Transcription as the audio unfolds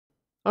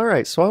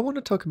Alright, so I want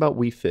to talk about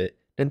Wii Fit,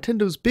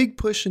 Nintendo's big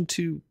push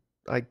into,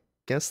 I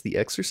guess, the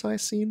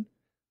exercise scene?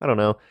 I don't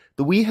know.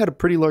 The Wii had a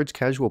pretty large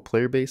casual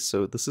player base,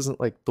 so this isn't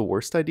like the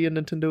worst idea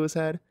Nintendo has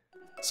had.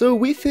 So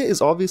Wii Fit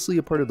is obviously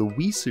a part of the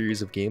Wii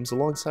series of games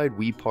alongside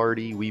Wii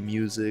Party, Wii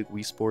Music,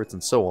 Wii Sports,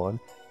 and so on,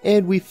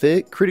 and Wii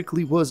Fit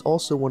critically was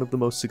also one of the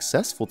most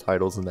successful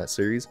titles in that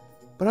series,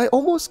 but I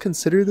almost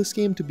consider this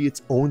game to be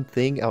its own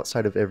thing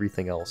outside of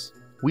everything else.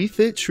 Wii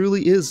Fit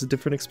truly is a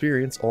different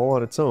experience all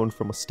on its own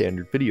from a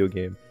standard video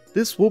game.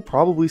 This will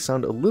probably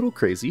sound a little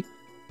crazy,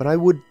 but I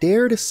would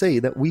dare to say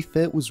that Wii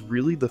Fit was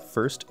really the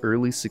first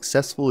early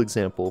successful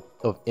example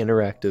of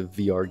interactive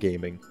VR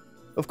gaming.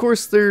 Of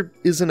course, there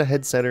isn't a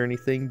headset or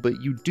anything, but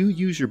you do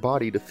use your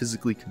body to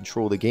physically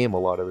control the game a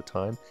lot of the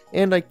time,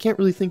 and I can't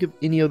really think of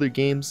any other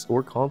games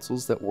or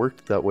consoles that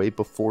worked that way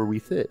before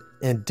Wii Fit,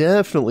 and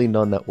definitely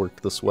none that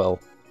worked this well.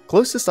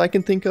 Closest I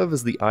can think of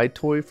is the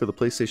iToy for the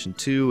PlayStation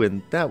 2,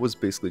 and that was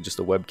basically just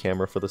a web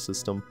camera for the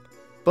system.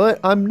 But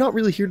I'm not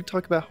really here to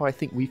talk about how I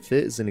think Wii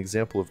Fit is an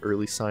example of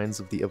early signs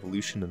of the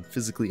evolution in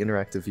physically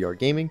interactive VR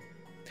gaming.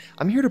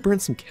 I'm here to burn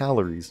some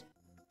calories.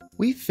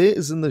 Wii Fit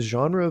is in the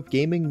genre of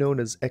gaming known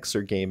as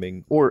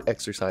exergaming, or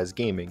exercise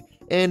gaming,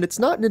 and it's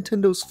not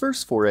Nintendo's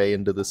first foray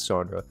into this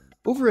genre.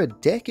 Over a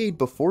decade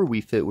before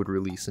Wii Fit would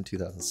release in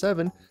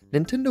 2007,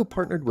 Nintendo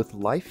partnered with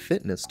Life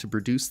Fitness to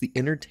produce the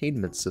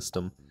entertainment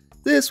system.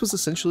 This was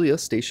essentially a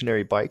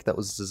stationary bike that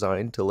was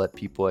designed to let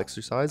people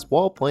exercise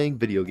while playing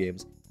video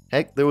games.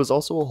 Heck, there was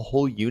also a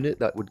whole unit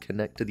that would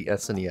connect to the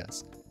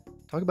SNES.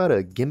 Talk about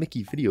a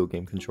gimmicky video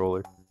game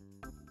controller.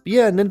 But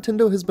yeah,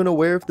 Nintendo has been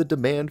aware of the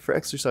demand for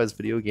exercise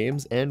video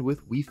games, and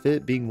with Wii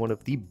Fit being one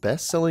of the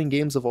best-selling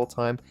games of all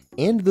time,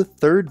 and the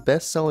third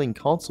best-selling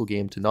console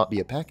game to not be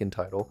a pack-in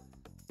title,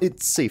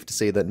 it's safe to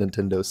say that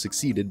Nintendo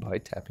succeeded by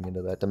tapping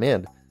into that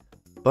demand.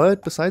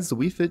 But besides the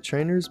Wii Fit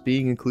trainers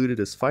being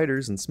included as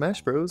fighters in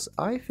Smash Bros,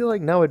 I feel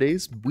like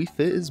nowadays Wii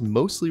Fit is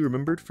mostly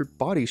remembered for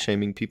body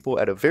shaming people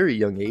at a very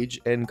young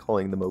age and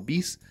calling them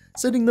obese,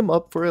 setting them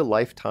up for a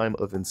lifetime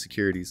of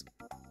insecurities.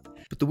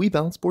 But the Wii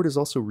Balance Board is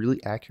also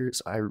really accurate,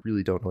 so I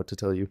really don't know what to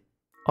tell you.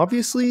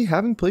 Obviously,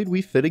 having played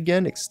Wii Fit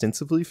again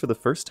extensively for the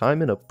first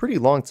time in a pretty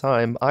long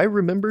time, I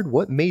remembered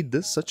what made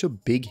this such a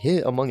big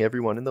hit among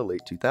everyone in the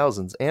late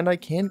 2000s, and I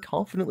can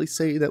confidently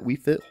say that Wii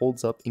Fit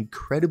holds up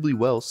incredibly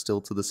well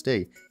still to this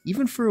day,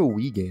 even for a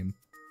Wii game.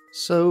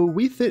 So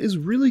Wii Fit is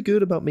really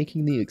good about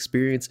making the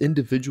experience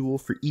individual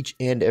for each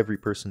and every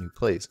person who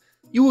plays.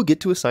 You will get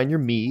to assign your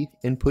Mii,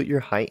 input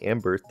your height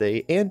and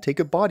birthday, and take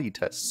a body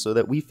test so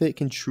that Wii Fit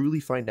can truly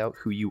find out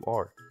who you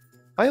are.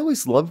 I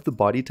always loved the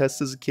body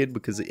test as a kid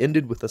because it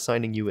ended with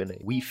assigning you in a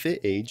Wii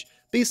Fit age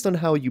based on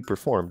how you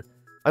performed.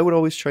 I would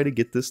always try to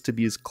get this to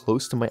be as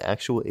close to my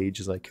actual age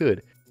as I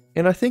could,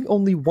 and I think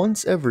only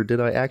once ever did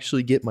I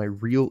actually get my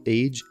real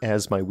age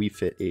as my Wii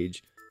Fit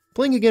age.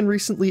 Playing again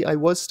recently, I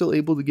was still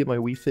able to get my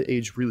Wii Fit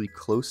age really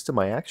close to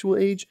my actual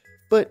age,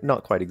 but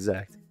not quite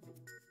exact.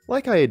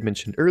 Like I had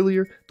mentioned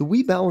earlier, the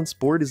Wii Balance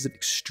Board is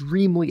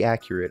extremely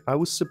accurate. I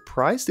was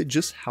surprised at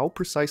just how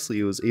precisely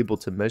it was able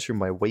to measure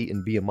my weight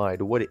and BMI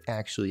to what it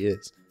actually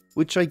is,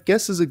 which I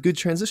guess is a good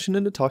transition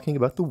into talking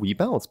about the Wii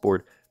Balance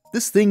Board.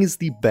 This thing is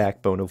the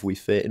backbone of Wii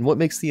Fit and what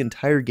makes the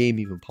entire game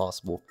even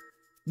possible.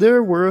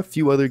 There were a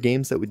few other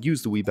games that would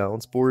use the Wii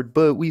Balance Board,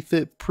 but Wii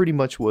Fit pretty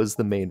much was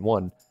the main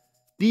one.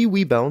 The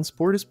Wii Balance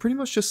Board is pretty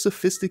much just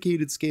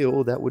sophisticated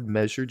scale that would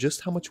measure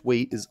just how much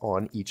weight is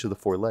on each of the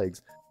four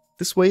legs.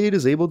 This way it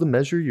is able to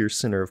measure your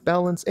center of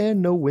balance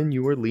and know when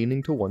you are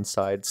leaning to one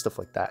side, stuff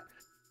like that.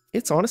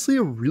 It's honestly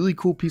a really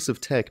cool piece of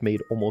tech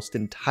made almost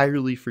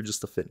entirely for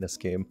just a fitness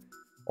game.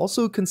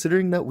 Also,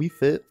 considering that Wii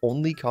Fit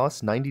only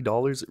costs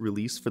 $90 at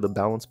release for the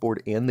balance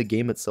board and the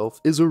game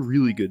itself is a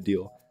really good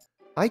deal.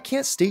 I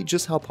can't state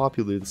just how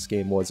popular this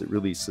game was at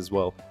release as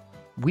well.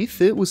 Wii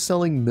Fit was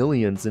selling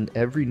millions in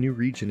every new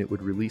region it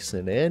would release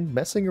in, and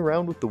messing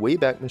around with the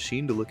Wayback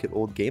Machine to look at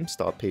old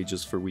GameStop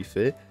pages for Wii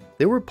Fit,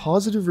 there were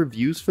positive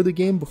reviews for the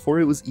game before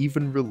it was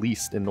even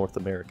released in North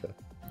America.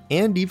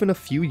 And even a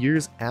few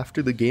years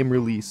after the game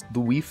released, the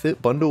Wii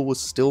Fit bundle was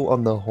still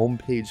on the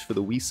homepage for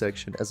the Wii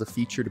section as a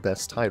featured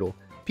best title.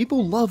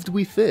 People loved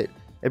Wii Fit.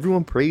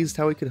 Everyone praised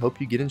how it could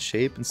help you get in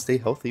shape and stay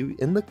healthy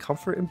in the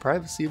comfort and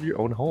privacy of your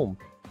own home.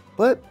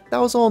 But that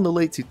was all in the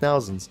late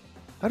 2000s.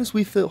 How does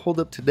Wii Fit hold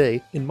up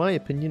today, in my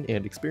opinion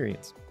and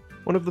experience?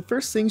 One of the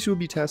first things you will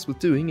be tasked with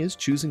doing is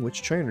choosing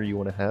which trainer you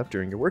want to have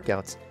during your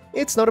workouts.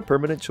 It's not a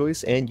permanent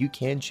choice and you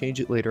can change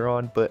it later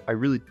on, but I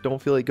really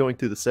don't feel like going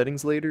through the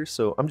settings later,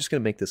 so I'm just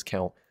going to make this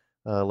count.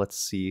 Let's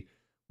see.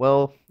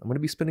 Well, I'm going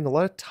to be spending a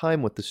lot of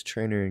time with this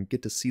trainer and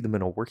get to see them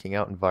in a working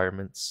out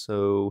environment,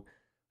 so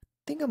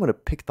I think I'm going to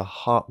pick the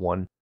hot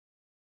one.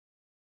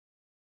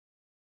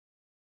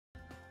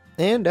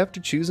 And after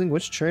choosing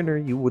which trainer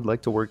you would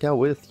like to work out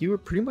with, you are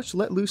pretty much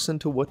let loose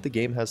into what the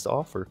game has to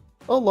offer.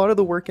 A lot of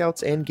the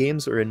workouts and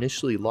games are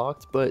initially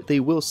locked, but they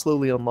will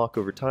slowly unlock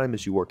over time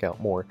as you work out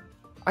more.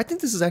 I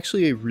think this is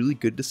actually a really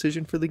good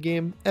decision for the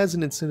game, as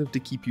an incentive to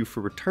keep you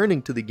from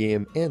returning to the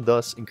game and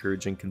thus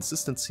encouraging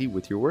consistency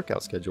with your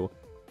workout schedule.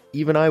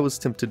 even I was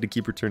tempted to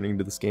keep returning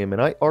to this game,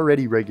 and I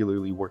already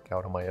regularly work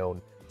out on my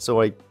own,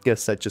 so I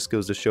guess that just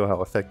goes to show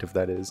how effective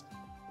that is.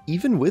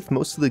 Even with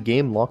most of the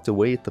game locked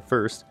away at the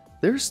first,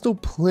 there's still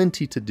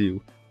plenty to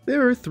do.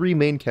 There are 3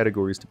 main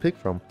categories to pick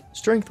from: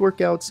 strength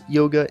workouts,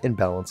 yoga, and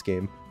balance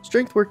game.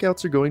 Strength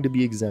workouts are going to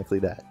be exactly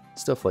that.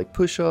 Stuff like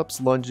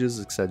push-ups, lunges,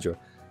 etc.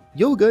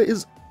 Yoga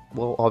is,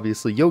 well,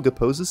 obviously yoga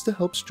poses to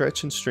help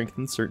stretch and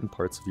strengthen certain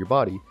parts of your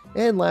body.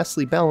 And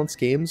lastly, balance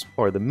games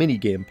are the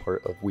mini-game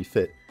part of Wii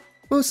Fit,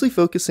 mostly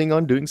focusing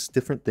on doing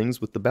different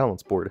things with the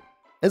balance board.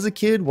 As a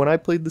kid, when I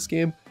played this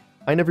game,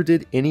 I never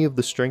did any of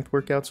the strength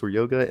workouts or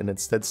yoga and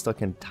instead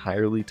stuck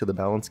entirely to the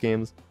balance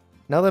games.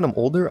 Now that I'm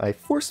older, I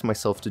forced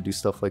myself to do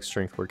stuff like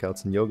strength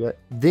workouts and yoga,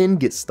 then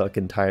get stuck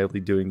entirely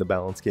doing the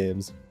balance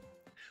games.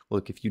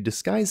 Look, if you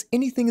disguise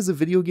anything as a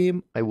video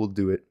game, I will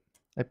do it.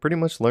 I pretty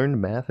much learned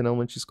math in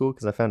elementary school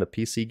because I found a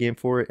PC game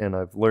for it, and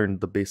I've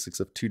learned the basics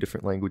of 2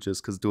 different languages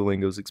because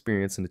Duolingo's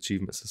experience and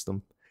achievement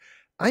system.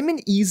 I'm an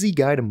easy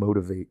guy to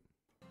motivate.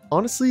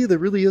 Honestly, there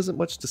really isn't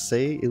much to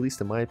say, at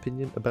least in my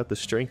opinion, about the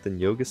strength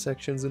and yoga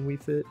sections in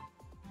Wii Fit.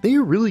 They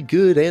are really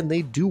good, and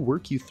they do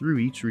work you through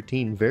each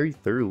routine very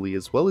thoroughly,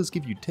 as well as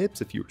give you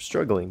tips if you are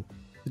struggling.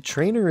 The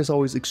trainer is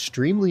always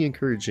extremely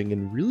encouraging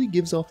and really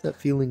gives off that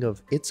feeling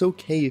of it's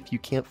okay if you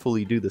can't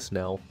fully do this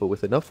now, but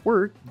with enough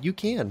work, you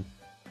can.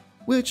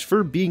 Which,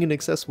 for being an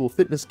accessible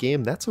fitness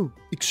game, that's an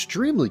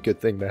extremely good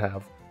thing to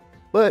have.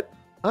 But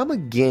I'm a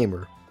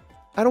gamer.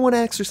 I don't want to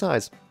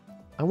exercise.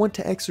 I want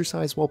to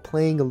exercise while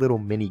playing a little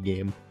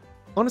minigame.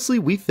 Honestly,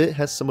 Wii Fit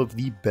has some of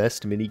the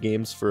best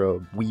minigames for a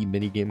Wii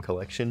minigame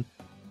collection.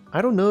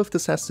 I don't know if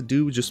this has to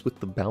do just with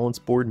the balance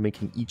board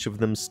making each of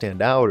them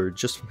stand out or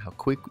just from how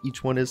quick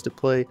each one is to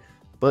play,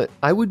 but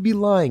I would be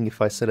lying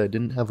if I said I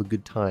didn't have a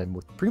good time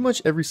with pretty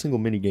much every single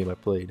minigame I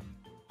played.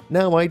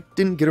 Now, I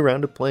didn't get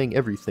around to playing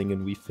everything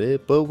in Wii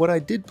Fit, but what I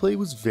did play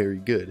was very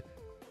good.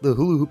 The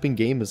hula hooping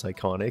game is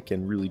iconic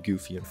and really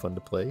goofy and fun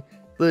to play.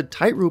 The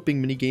tight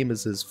roping minigame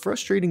is as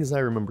frustrating as I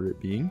remember it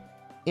being,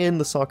 and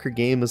the soccer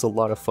game is a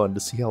lot of fun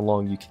to see how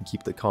long you can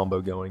keep the combo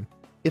going.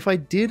 If I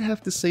did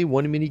have to say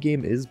one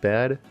minigame is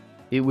bad,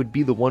 it would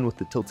be the one with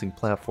the tilting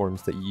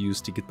platforms that you use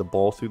to get the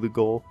ball through the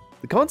goal.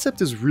 The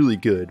concept is really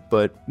good,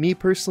 but me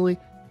personally,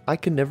 I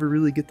can never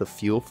really get the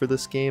feel for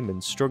this game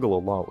and struggle a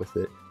lot with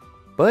it.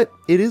 But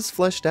it is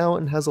fleshed out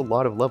and has a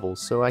lot of levels,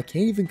 so I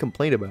can't even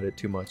complain about it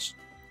too much.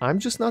 I'm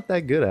just not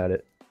that good at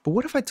it. But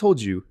what if I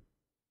told you,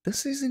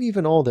 this isn't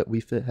even all that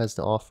Wii Fit has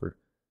to offer?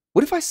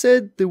 What if I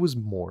said there was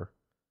more?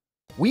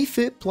 Wii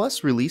Fit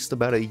Plus released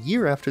about a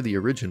year after the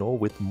original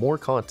with more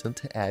content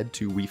to add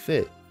to Wii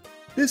Fit.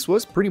 This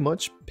was pretty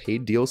much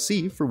paid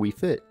DLC for Wii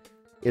Fit.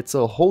 It's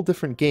a whole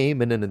different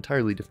game and an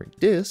entirely different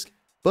disc,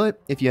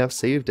 but if you have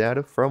saved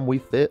data from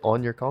Wii Fit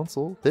on your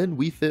console, then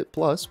Wii Fit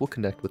Plus will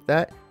connect with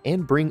that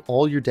and bring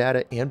all your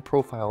data and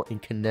profile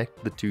and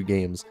connect the 2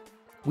 games.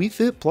 Wii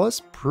Fit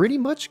Plus pretty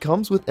much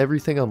comes with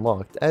everything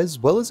unlocked, as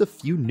well as a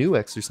few new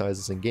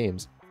exercises and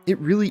games. It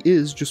really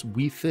is just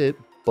Wii Fit,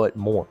 but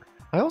more.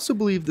 I also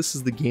believe this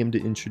is the game to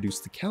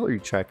introduce the calorie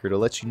tracker to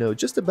let you know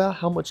just about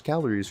how much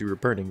calories you were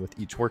burning with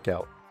each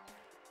workout.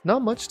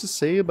 Not much to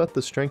say about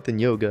the strength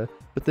and yoga,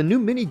 but the new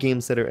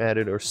mini-games that are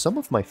added are some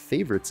of my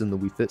favorites in the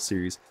Wii Fit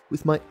series,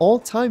 with my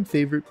all-time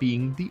favorite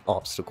being the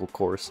obstacle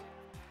course.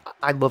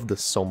 I love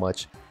this so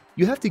much.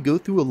 You have to go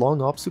through a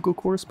long obstacle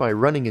course by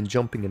running and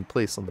jumping in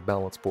place on the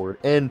balance board,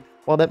 and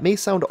while that may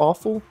sound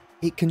awful,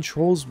 it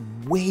controls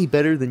way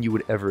better than you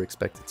would ever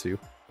expect it to.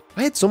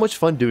 I had so much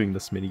fun doing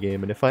this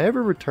minigame, and if I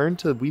ever return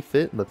to Wii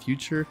Fit in the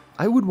future,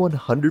 I would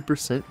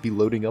 100% be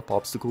loading up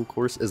obstacle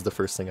course as the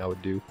first thing I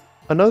would do.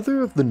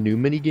 Another of the new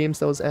minigames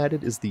that was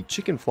added is the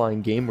chicken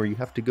flying game where you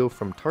have to go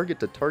from target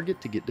to target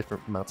to get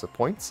different amounts of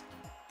points.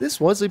 This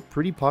was a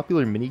pretty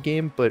popular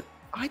minigame, but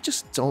I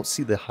just don't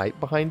see the hype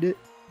behind it.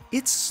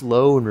 It's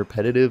slow and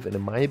repetitive, and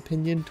in my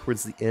opinion,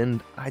 towards the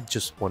end, I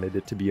just wanted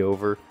it to be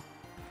over.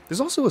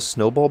 There's also a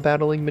snowball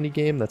battling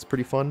minigame that's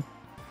pretty fun.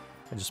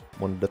 I just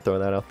wanted to throw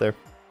that out there.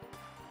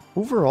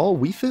 Overall,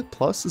 Wii Fit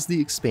Plus is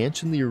the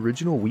expansion the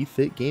original Wii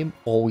Fit game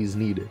always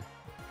needed.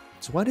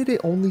 So why did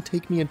it only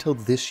take me until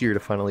this year to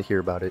finally hear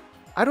about it?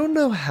 I don't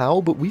know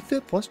how, but Wii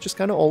Fit Plus just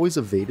kinda always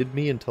evaded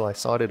me until I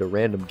saw it at a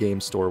random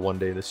game store one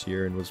day this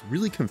year and was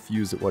really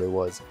confused at what it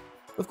was.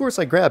 Of course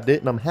I grabbed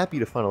it and I'm happy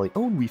to finally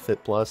own Wii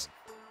Fit Plus,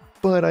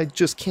 but I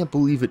just can't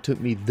believe it took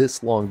me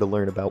this long to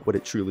learn about what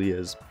it truly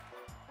is.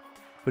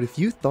 But if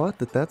you thought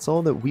that that's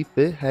all that Wii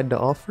Fit had to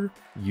offer,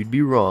 you'd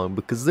be wrong,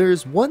 because there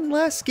is one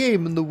last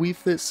game in the Wii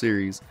Fit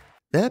series,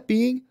 that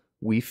being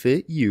Wii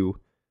Fit U.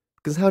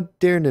 Because how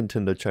dare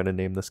Nintendo try to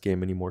name this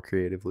game any more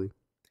creatively?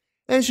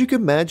 As you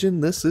can imagine,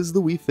 this is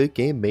the Wii Fit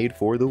game made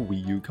for the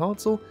Wii U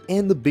console,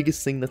 and the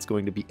biggest thing that's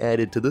going to be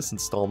added to this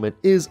installment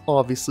is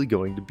obviously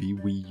going to be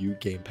Wii U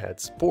gamepad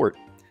support.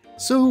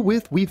 So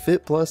with Wii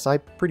Fit Plus, I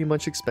pretty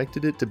much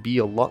expected it to be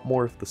a lot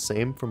more of the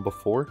same from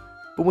before,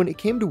 but when it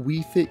came to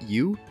Wii Fit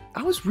U,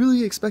 I was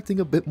really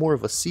expecting a bit more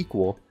of a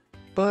sequel,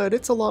 but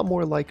it's a lot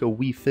more like a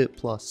Wii Fit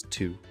Plus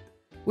 2.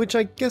 Which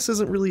I guess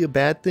isn't really a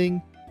bad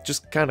thing.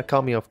 Just kinda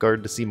caught me off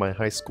guard to see my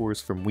high scores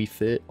from Wii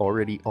Fit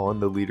already on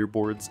the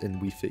leaderboards in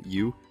Wii Fit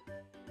U.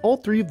 All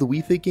three of the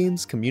Wii Fit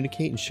games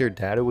communicate and share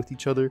data with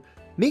each other,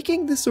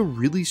 making this a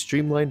really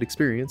streamlined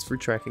experience for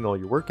tracking all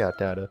your workout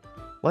data.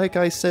 Like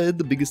I said,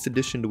 the biggest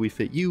addition to Wii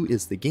Fit U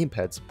is the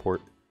gamepad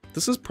support.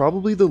 This is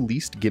probably the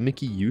least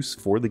gimmicky use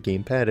for the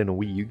gamepad in a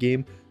Wii U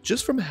game,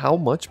 just from how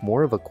much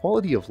more of a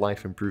quality of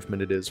life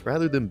improvement it is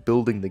rather than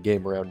building the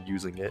game around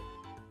using it.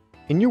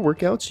 In your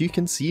workouts, you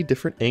can see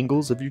different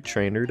angles of your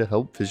trainer to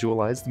help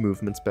visualize the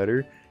movements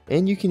better,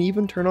 and you can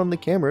even turn on the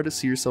camera to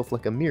see yourself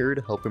like a mirror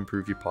to help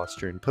improve your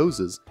posture and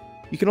poses.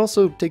 You can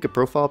also take a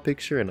profile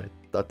picture, and I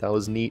thought that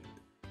was neat.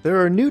 There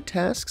are new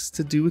tasks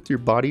to do with your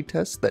body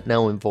tests that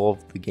now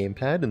involve the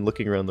gamepad and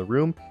looking around the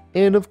room,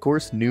 and of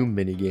course new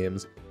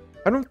minigames.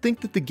 I don't think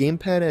that the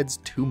gamepad adds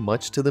too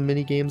much to the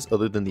minigames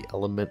other than the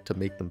element to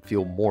make them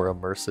feel more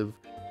immersive.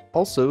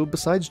 Also,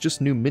 besides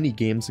just new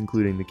minigames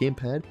including the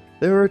gamepad,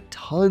 there are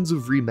tons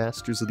of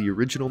remasters of the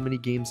original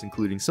minigames,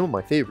 including some of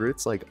my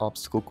favorites like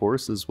Obstacle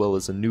Course, as well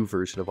as a new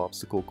version of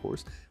Obstacle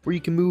Course, where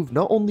you can move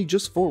not only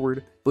just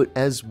forward, but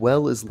as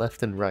well as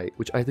left and right,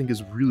 which I think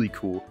is really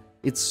cool.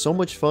 It's so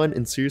much fun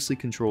and seriously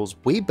controls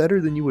way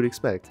better than you would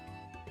expect.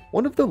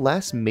 One of the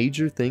last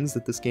major things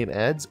that this game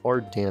adds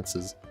are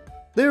dances.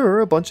 There are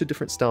a bunch of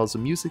different styles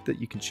of music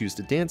that you can choose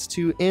to dance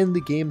to, and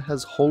the game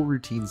has whole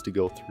routines to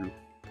go through.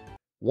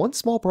 One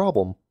small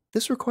problem,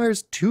 this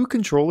requires 2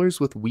 controllers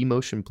with Wii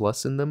Motion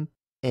Plus in them,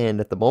 and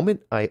at the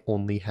moment I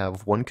only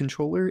have one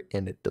controller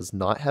and it does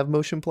not have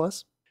Motion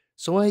Plus,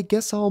 so I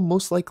guess I'll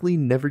most likely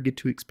never get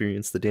to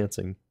experience the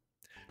dancing.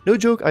 No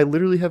joke, I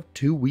literally have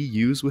 2 Wii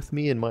U's with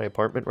me in my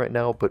apartment right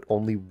now, but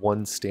only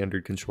one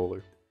standard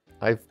controller.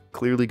 I've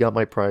clearly got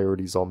my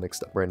priorities all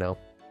mixed up right now.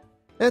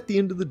 At the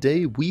end of the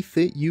day, Wii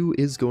Fit U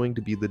is going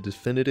to be the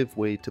definitive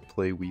way to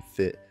play Wii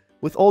Fit.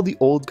 With all the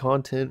old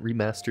content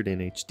remastered in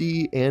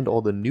HD and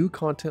all the new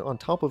content on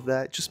top of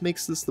that, just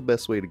makes this the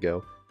best way to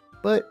go.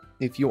 But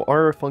if you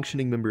are a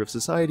functioning member of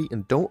society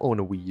and don't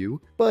own a Wii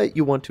U, but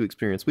you want to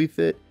experience Wii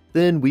Fit,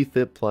 then Wii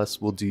Fit Plus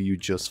will do you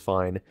just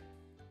fine.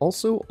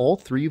 Also, all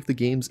 3 of the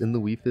games in the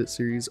Wii Fit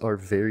series are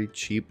very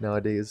cheap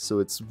nowadays, so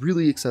it's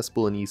really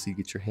accessible and easy to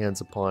get your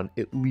hands upon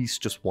at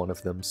least just one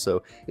of them,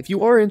 so if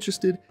you are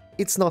interested,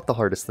 it's not the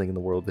hardest thing in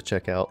the world to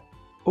check out.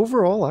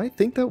 Overall, I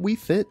think that Wii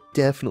Fit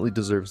definitely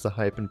deserves the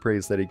hype and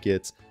praise that it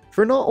gets,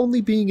 for not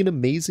only being an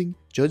amazing,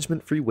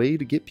 judgment-free way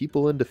to get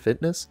people into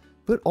fitness,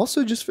 but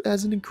also just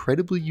as an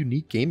incredibly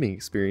unique gaming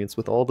experience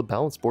with all the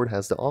balance board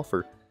has to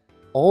offer.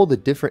 All the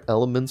different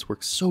elements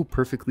work so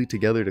perfectly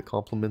together to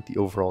complement the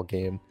overall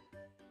game.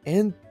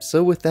 And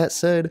so with that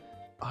said,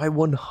 I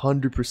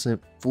 100%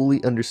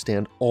 fully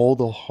understand all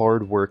the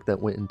hard work that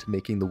went into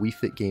making the Wii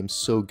Fit game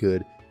so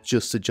good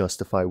just to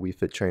justify Wii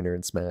Fit Trainer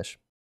and Smash.